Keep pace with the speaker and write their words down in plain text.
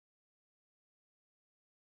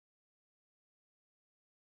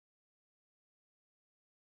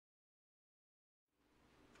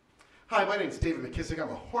Hi, my name is David McKissick. I'm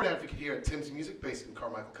a horn advocate here at Tim's Music, based in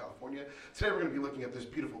Carmichael, California. Today we're going to be looking at this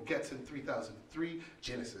beautiful Getzen 3003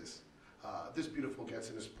 Genesis. This beautiful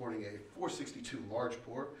Getzen is sporting a 462 large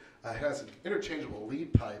bore. It has an interchangeable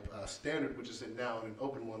lead pipe standard, which is in now, and an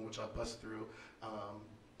open one, which I bust through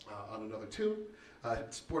on another tune.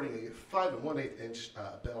 It's sporting a 5 1/8 inch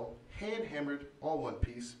bell, hand hammered, all one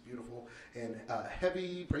piece, beautiful, and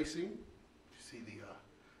heavy bracing. You see the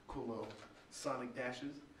cool little sonic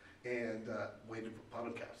dashes. And weighted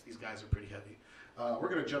bottom caps. These guys are pretty heavy. We're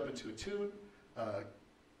going to jump into a tune.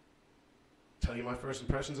 Tell you my first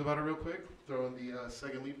impressions about it real quick. Throw in the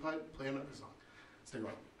second lead pipe, play another song. Stay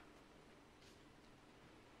around.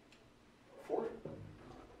 4.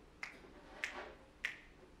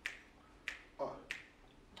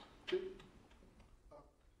 2.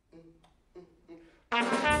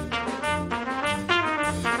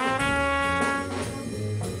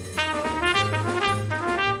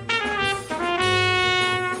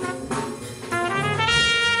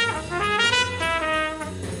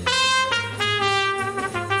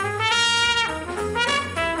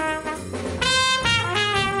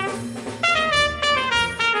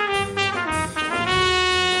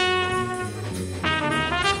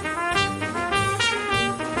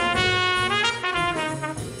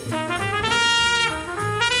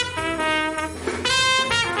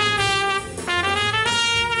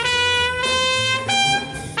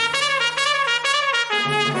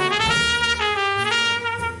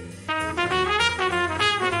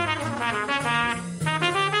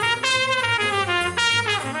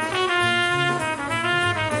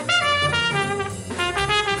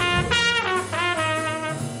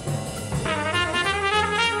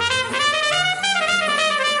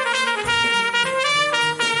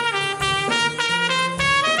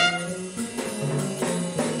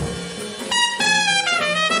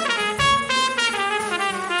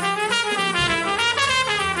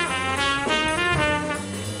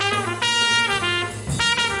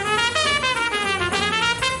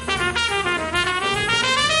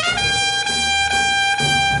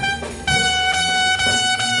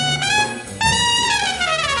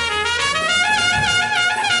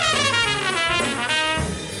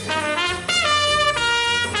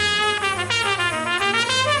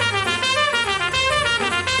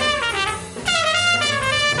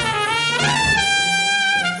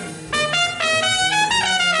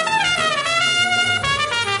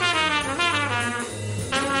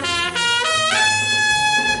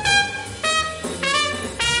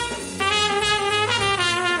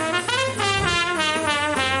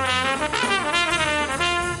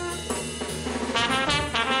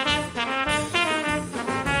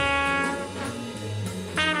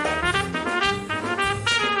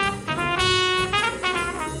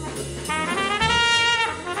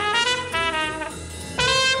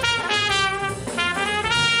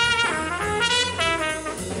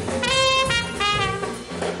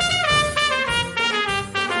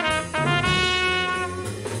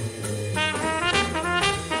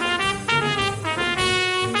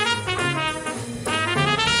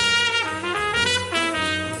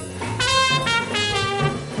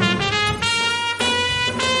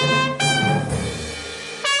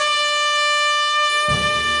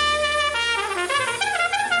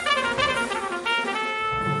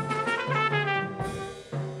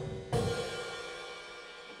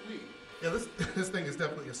 This thing is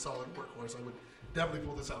definitely a solid workhorse. I would definitely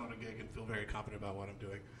pull this out on a gig and feel very confident about what I'm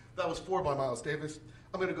doing. That was 4 by Miles Davis.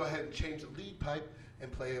 I'm going to go ahead and change the lead pipe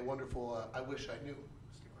and play a wonderful I Wish I Knew.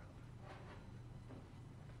 Stick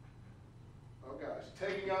around. Oh gosh,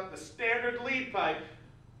 taking out the standard lead pipe.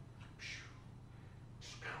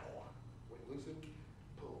 Wait, loosen,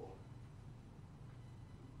 pull.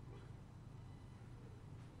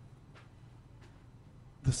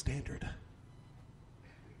 The standard.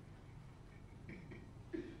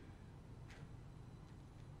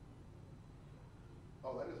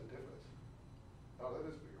 Oh, that is a difference. Oh, that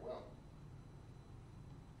is bigger. Wow.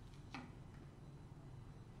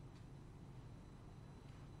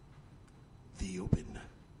 The open.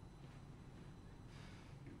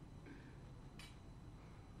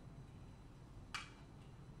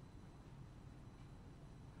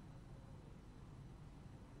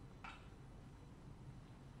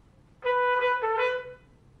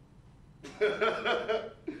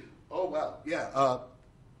 Oh, wow. Yeah.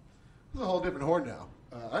 This is a whole different horn now.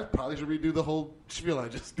 I probably should redo the whole spiel I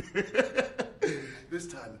just did. This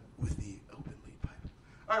time with the open lead pipe.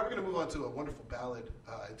 All right, we're going to move on to a wonderful ballad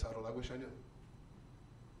entitled I Wish I Knew.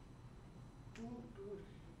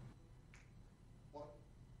 1,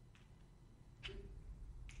 2,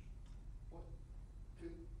 1, 2,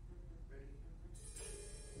 ready.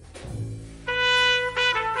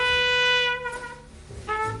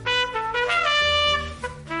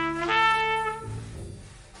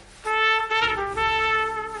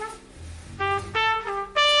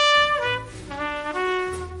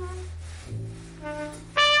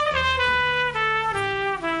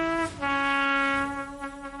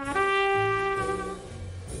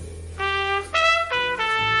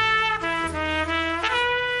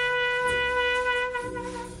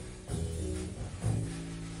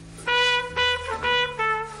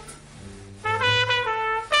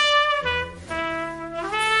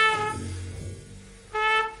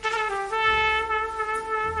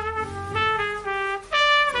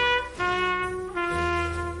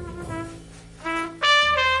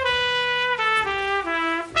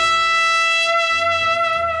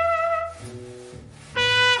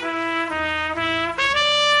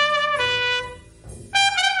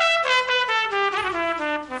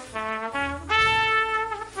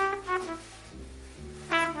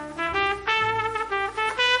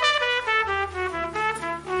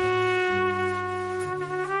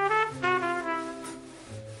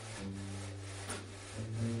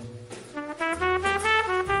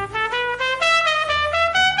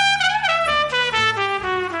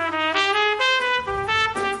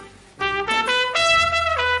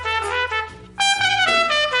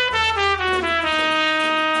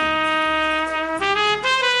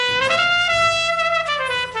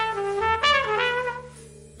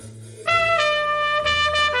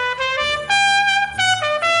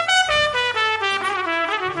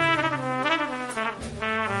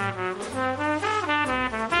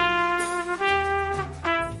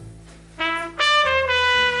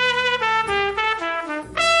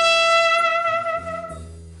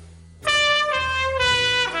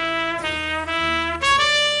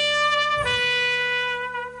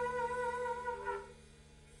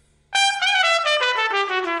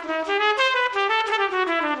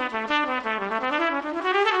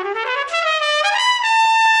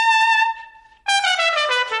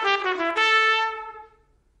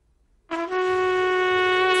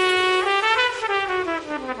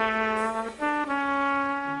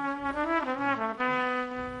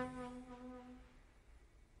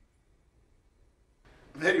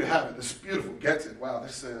 have it. This beautiful Getzen. Wow,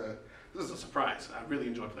 this is a surprise. I really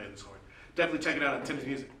enjoy playing this horn. Definitely check it out on Tim's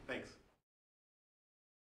Music. Thanks.